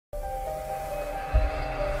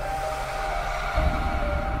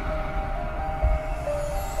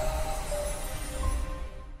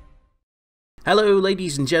Hello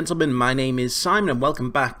ladies and gentlemen, my name is Simon and welcome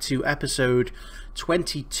back to episode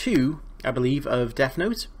 22, I believe, of Death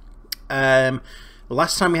Note. The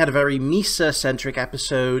last time we had a very Misa-centric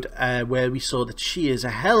episode where we saw that she is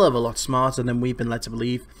a hell of a lot smarter than we've been led to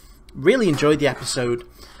believe. Really enjoyed the episode.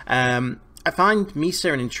 I find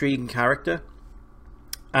Misa an intriguing character,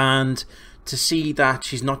 and to see that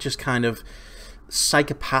she's not just kind of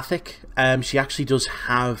psychopathic, she actually does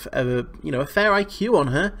have a fair IQ on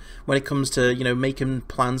her when it comes to making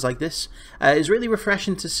plans like this, is really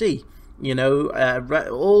refreshing to see.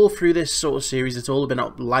 All through this sort of series, it's all been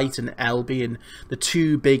up Light and L being the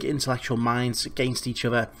two big intellectual minds against each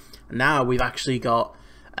other. And now we've actually got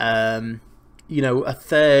a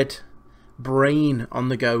third brain on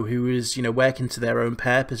the go who is working to their own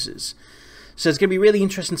purposes. So it's going to be really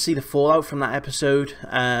interesting to see the fallout from that episode.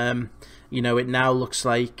 It now looks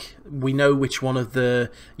like we know which one of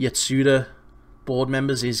the Yatsuda board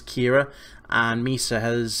members is Kira, and Misa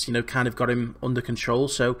has, kind of got him under control.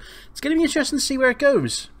 So it's going to be interesting to see where it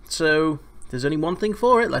goes. So there's only one thing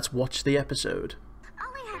for it. Let's watch the episode.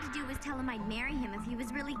 All I had to do was tell him I'd marry him if he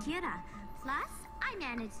was really Kira. Plus, I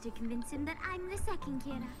managed to convince him that I'm the second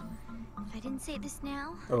Kira. If I didn't say this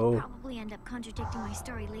now, I'd probably end up contradicting my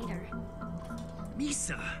story later.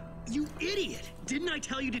 Misa! You idiot! Didn't I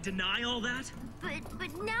tell you to deny all that?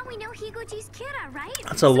 But now we know Higuchi's Kira, right?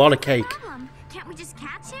 That's a lot of cake. Can't we just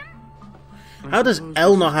catch him? How does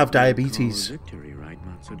L not have diabetes? Victory, right,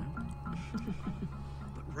 Matsuda?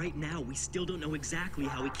 But right now, we still don't know exactly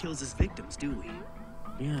how he kills his victims, do we?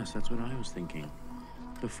 Yes, that's what I was thinking.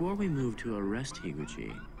 Before we move to arrest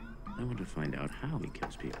Higuchi, I want to find out how he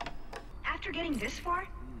kills people. After getting this far,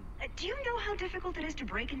 do you know how difficult it is to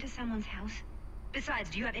break into someone's house? Besides,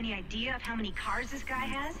 do you have any idea of how many cars this guy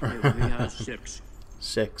has? We have 6.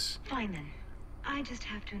 6. Fine then. I just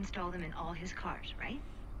have to install them in all his cars, right?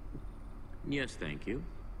 Yes, thank you.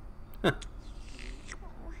 Oh,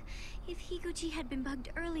 if Higuchi had been bugged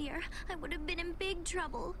earlier, I would have been in big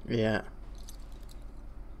trouble. Yeah.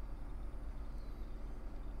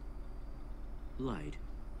 Light,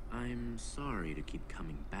 I'm sorry to keep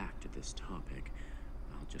coming back to this topic.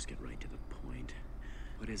 I'll just get right to the point.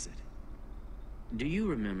 What is it? Do you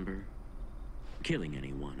remember killing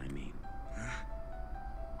anyone, I mean?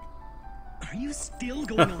 Are you still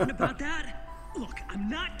going on about that? Look, I'm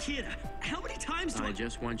not Kira. How many times do I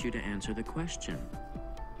just want you to answer the question.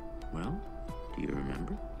 Well, do you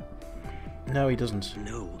remember? No, he doesn't.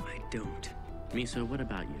 No, I don't. Misa, what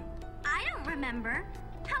about you? I don't remember.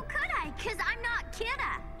 How could I? 'Cause I'm not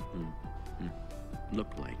Kira.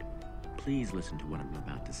 Look, Light, please listen to what I'm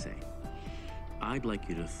about to say. I'd like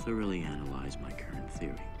you to thoroughly analyze my current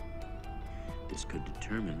theory. This could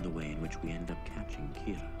determine the way in which we end up catching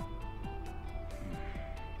Kira.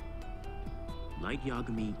 Light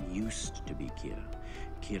Yagami used to be Kira.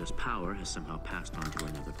 Kira's power has somehow passed on to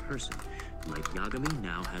another person. Light Yagami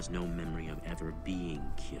now has no memory of ever being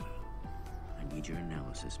Kira. I need your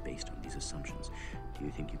analysis based on these assumptions. Do you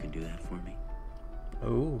think you can do that for me?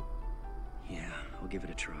 Oh. Yeah, I'll give it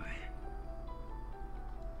a try.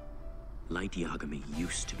 Light Yagami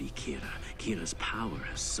used to be Kira. Kira's power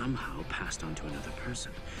has somehow passed on to another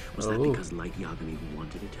person. Was that because Light Yagami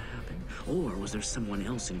wanted it to happen? Or was there someone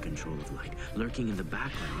else in control of Light, lurking in the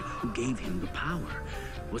background, who gave him the power?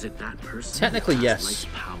 Was it that person? Technically, yes. Light's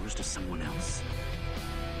powers to someone else?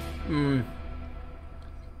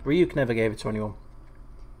 Ryuk never gave it to anyone.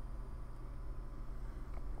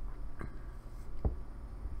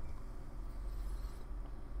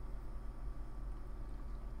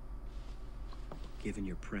 Given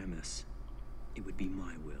your premise, it would be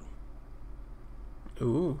my will.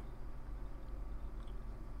 Ooh.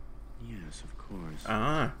 Yes, of course.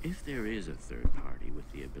 Ah. If there is a third party with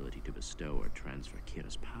the ability to bestow or transfer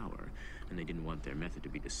Kira's power, and they didn't want their method to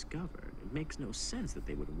be discovered, it makes no sense that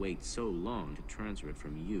they would wait so long to transfer it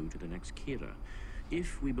from you to the next Kira.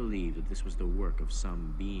 If we believe that this was the work of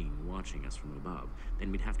some being watching us from above, then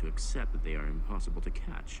we'd have to accept that they are impossible to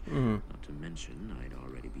catch. Not to mention, I'd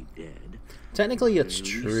already be dead. Technically, it's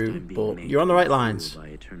true, but you're on the right lines. By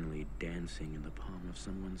eternally dancing in the palm of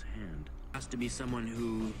someone's hand. Has to be someone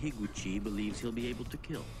who Higuchi believes he'll be able to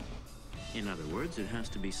kill. In other words, it has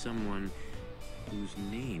to be someone whose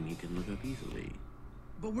name he can look up easily.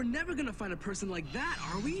 But we're never gonna find a person like that,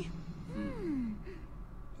 are we?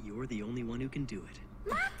 You're the only one who can do it.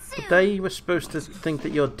 Matsu! But they were supposed to think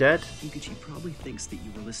that you're dead. Higuchi probably thinks that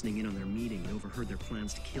you were listening in on their meeting and overheard their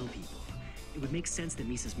plans to kill people. It would make sense that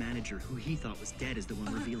Misa's manager, who he thought was dead, is the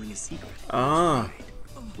one revealing his secret. Ah. Right.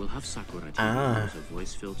 We'll have Sakura use a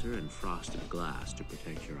voice filter and frosted glass to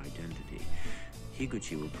protect your identity.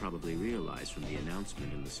 Higuchi will probably realize from the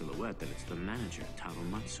announcement in the silhouette that it's the manager, Taro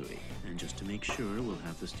Matsui. And just to make sure, we'll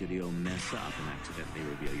have the studio mess up and accidentally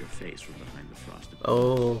reveal your face from behind the frosted glass.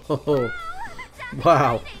 Oh,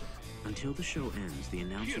 wow. Until the show ends, the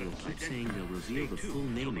announcer will keep saying they'll reveal the full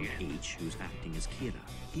name of H, who's acting as Kira.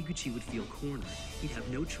 Higuchi would feel cornered. He'd have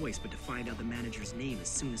no choice but to find out the manager's name as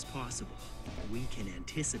soon as possible. We can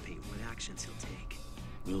anticipate what actions he'll take.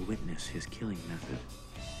 We'll witness his killing method.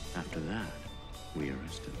 After that, we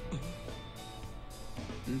arrest him.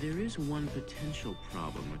 There is one potential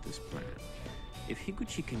problem with this plan. If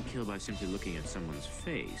Higuchi can kill by simply looking at someone's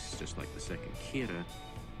face, just like the second Kira,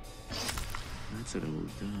 Matsuda will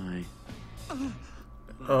die.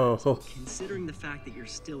 Oh. Considering the fact that you're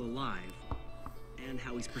still alive, and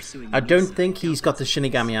how he's pursuing I don't think he's got the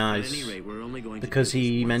Shinigami At eyes, any rate, we're only going to because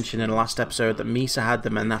he mentioned in the last episode that Misa had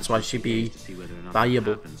them, and that's why she'd be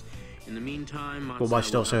valuable. In the meantime, But why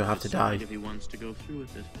she'd also have to die. If he wants to go through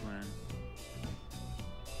with this plan.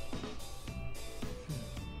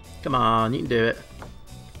 Come on, you can do it.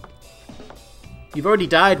 You've already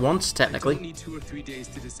died once, technically. I don't need 2 or 3 days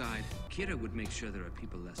to decide. Kira would make sure there are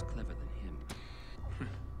people less clever than him.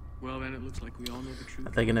 Well, then it looks like we all know the truth.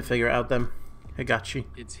 Are they gonna figure it out then? Higuchi.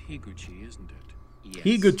 It's Higuchi, isn't it? Yes.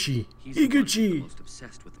 Higuchi. He's the one who's the Higuchi. most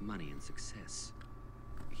obsessed with money and success.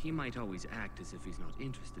 He might always act as if he's not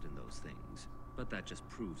interested in those things, but that just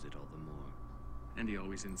proves it all the more. And he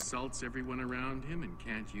always insults everyone around him and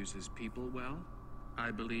can't use his people well.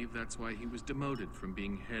 I believe that's why he was demoted from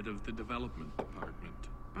being head of the development department.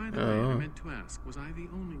 By the way, I meant to ask, was I the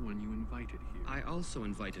only one you invited here? I also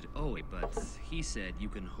invited Oe, but he said you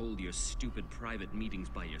can hold your stupid private meetings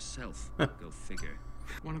by yourself. Go figure.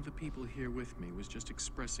 One of the people here with me was just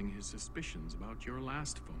expressing his suspicions about your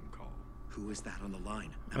last phone call. Who is that on the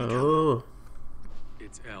line? Oh.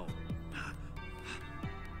 It's L.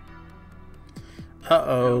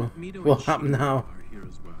 Uh-oh. Mito and What happened Shiro now? are here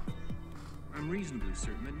as well. I'm reasonably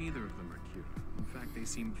certain that neither of them are Kira. In fact, they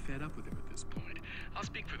seem fed up with him at this point. I'll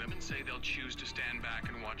speak for them and say they'll choose to stand back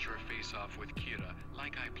and watch your face-off with Kira,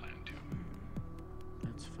 like I plan to.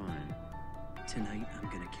 That's fine. Tonight, I'm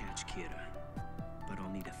gonna catch Kira. But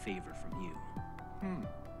I'll need a favor from you.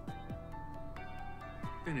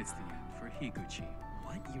 Then it's the end for Higuchi.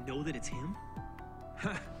 What? You know that it's him?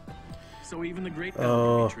 So even the Great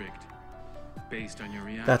L can be tricked. Based on your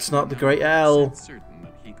reaction, That's not the I'm Great L. 100% certain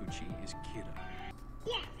that Higuchi is Kira.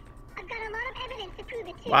 Yes, I've got a lot of evidence to prove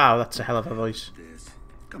it too. Wow, that's a hell of a voice. This.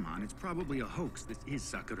 Come on, it's probably a hoax. This is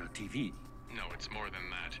Sakura TV. No, it's more than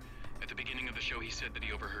that. At the beginning of the show, he said that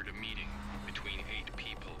he overheard a meeting between 8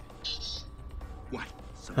 people. What?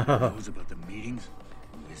 Someone knows about the meetings?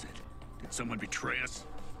 Who is it? Did someone betray us?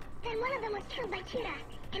 Then one of them was killed by Kira,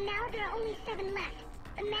 and now there are only 7 left.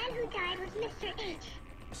 The man who died was Mr. H.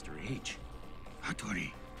 Mr. H.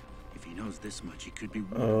 Hattori. If he knows this much, he could be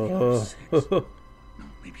one of the other 6. No,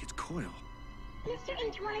 maybe it's Coil. Mr.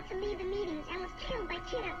 H wanted to leave the meetings and was killed by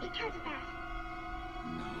Kira because of that.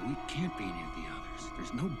 No, it can't be any of the others.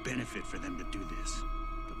 There's no benefit for them to do this.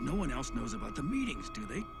 But no one else knows about the meetings, do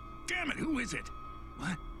they? Damn it, who is it?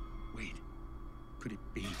 What? Wait. Could it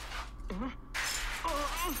be?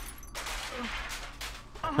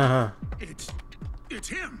 It's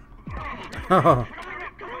him!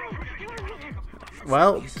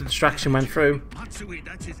 Well, the distraction went through. Matsui,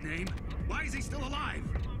 that's his name. Why is he still alive?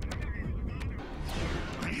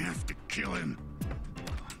 I have to kill him.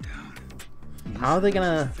 Calm down. How are they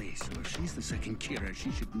gonna... Face, so if she's the second Kira,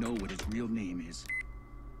 she should know what his real name is.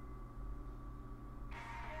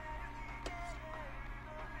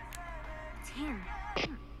 It's him.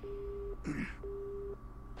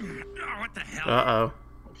 Oh, what the hell? Uh-oh.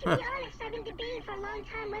 To be honest, I've been debating for a long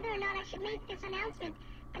time whether or not I should make this announcement.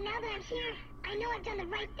 But now that I'm here, I know I've done the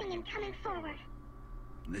right thing in coming forward.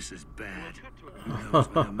 This is bad. Who knows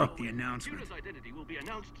when they'll make the announcement? Kira's identity will be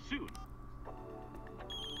announced soon.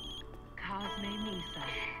 Cosme Misa,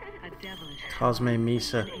 a devilish Cosme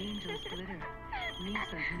Misa. an angel's glitter.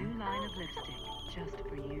 Misa's new line of lipstick, just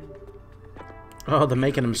for you. Oh, they're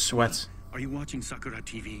making him sweat. Are you watching Sakura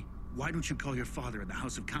TV? Why don't you call your father in the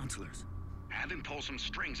House of Counselors? Have him pull some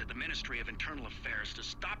strings at the Ministry of Internal Affairs to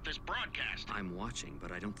stop this broadcast. I'm watching,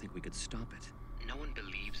 but I don't think we could stop it. No one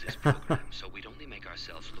believes this program, so we'd only make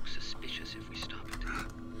ourselves look suspicious if we stop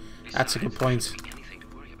it. That's a good point. There shouldn't be anything to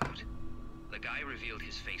worry about. The guy revealed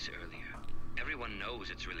his face earlier. Everyone knows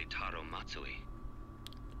it's really Taro Matsui.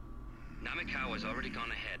 Namikawa's already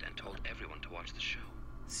gone ahead and told everyone to watch the show.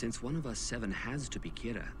 Since one of us 7 has to be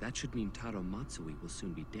Kira, that should mean Taro Matsui will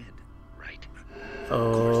soon be dead. right?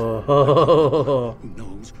 Oh. Who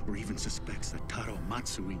knows or even suspects that Taro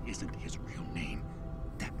Matsui isn't his real name.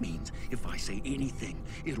 That means if I say anything,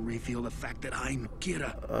 it'll reveal the fact that I'm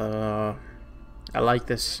Kira. I like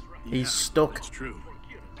this. He's stuck. That's true.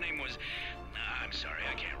 His name was... I'm sorry,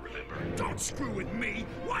 I can't remember. Don't screw with me!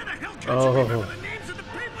 Why the hell can't Oh. you remember the names of the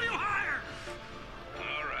people you hire?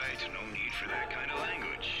 All right, no need for that kind of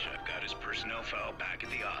language. I've got his personnel file back at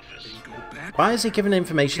the office. Go back. Why is he giving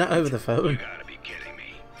information out over the You phone? gotta be kidding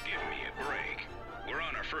me. Give me a break. We're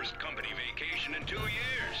on our first company vacation in 2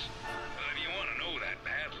 years. If you want to know that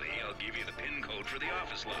badly, I'll give you the PIN code for the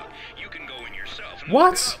office lock. You can go in yourself and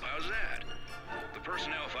What? look it up. How's that? The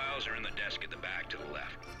personnel files are in the desk at the back to the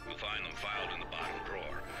left. You'll find them filed in the bottom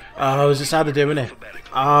drawer. Oh, is this how they're doing it?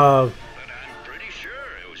 Oh. But I'm pretty sure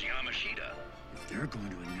it was Yamashita. If they're going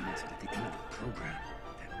to announce it at the end of the program,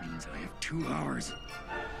 that means I have 2 hours.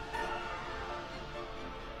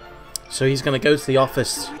 So he's going to go to the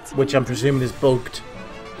office, which I'm presuming is bugged.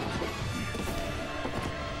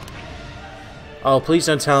 Oh, please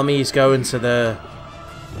don't tell me he's going to the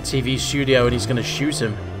TV studio and he's going to shoot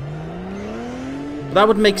him. But that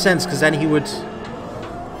would make sense, because then he would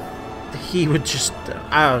just...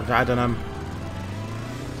 I don't know.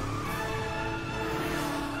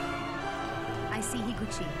 I see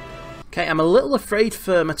Higuchi. Okay, I'm a little afraid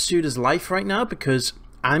for Matsuda's life right now, because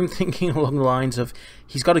I'm thinking along the lines of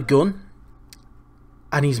he's got a gun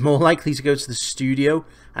and he's more likely to go to the studio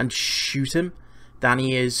and shoot him than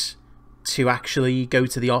he is to actually go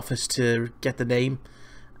to the office to get the name.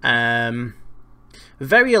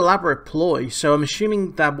 Very elaborate ploy, so I'm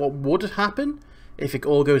assuming that what would happen if it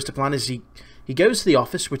all goes to plan is he goes to the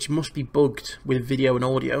office, which must be bugged with video and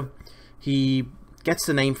audio. He gets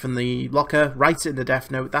the name from the locker, writes it in the death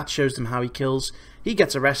note, that shows them how he kills. He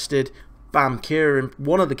gets arrested, bam,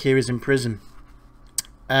 one of the Kira's in prison.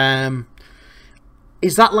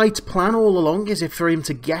 Is that Light's plan all along? Is it for him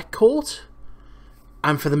to get caught?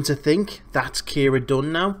 And for them to think that's Kira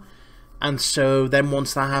done now? And so then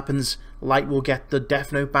once that happens, Light will get the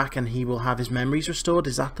death note back and he will have his memories restored.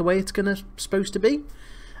 Is that the way it's supposed to be?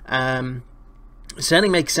 It certainly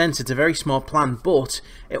makes sense. It's a very smart plan, but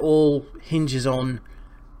it all hinges on,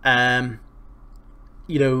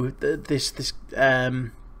 you know, this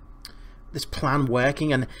plan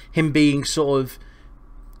working and him being sort of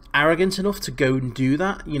arrogant enough to go and do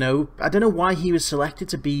that. You know, I don't know why he was selected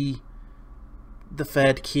to be the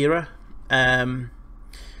third Kira.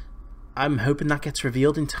 I'm hoping that gets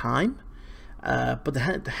revealed in time. But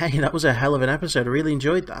hey, that was a hell of an episode. I really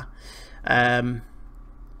enjoyed that.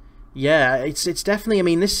 Yeah, it's definitely. I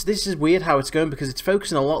mean, this is weird how it's going, because it's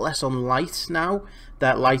focusing a lot less on Light now.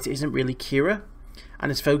 That Light isn't really Kira,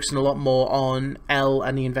 and it's focusing a lot more on L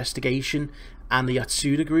and the investigation and the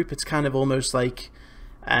Yatsuda group. It's kind of almost like,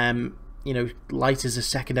 you know, Light is a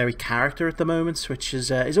secondary character at the moment, which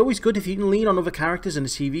is always good if you can lean on other characters in a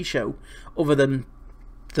TV show other than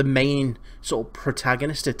the main sort of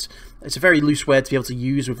protagonist. It's a very loose word to be able to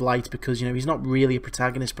use with Light, because, you know, he's not really a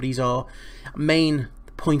protagonist, but he's our main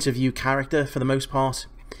point of view character for the most part.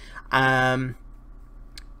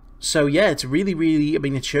 So yeah, it's really, I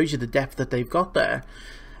mean, it shows you the depth that they've got there.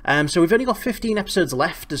 So we've only got 15 episodes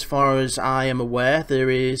left as far as I am aware. There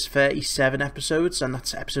is 37 episodes, and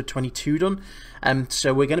that's episode 22 done.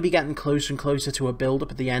 So we're going to be getting closer and closer to a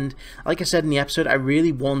build-up at the end. Like I said in the episode, I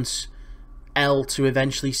really want L to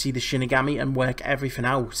eventually see the Shinigami and work everything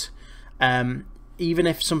out. Even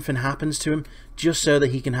if something happens to him, just so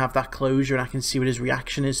that he can have that closure and I can see what his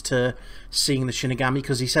reaction is to seeing the Shinigami,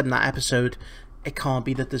 because he said in that episode, it can't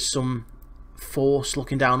be that there's some force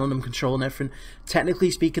looking down on them, controlling everything.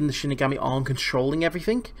 Technically speaking, the Shinigami aren't controlling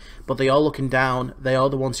everything, but they are looking down. They are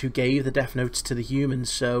the ones who gave the death notes to the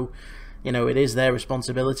humans, so, you know, it is their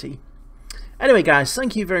responsibility. Anyway guys,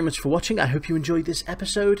 thank you very much for watching. I hope you enjoyed this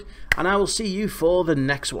episode, and I will see you for the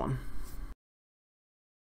next one.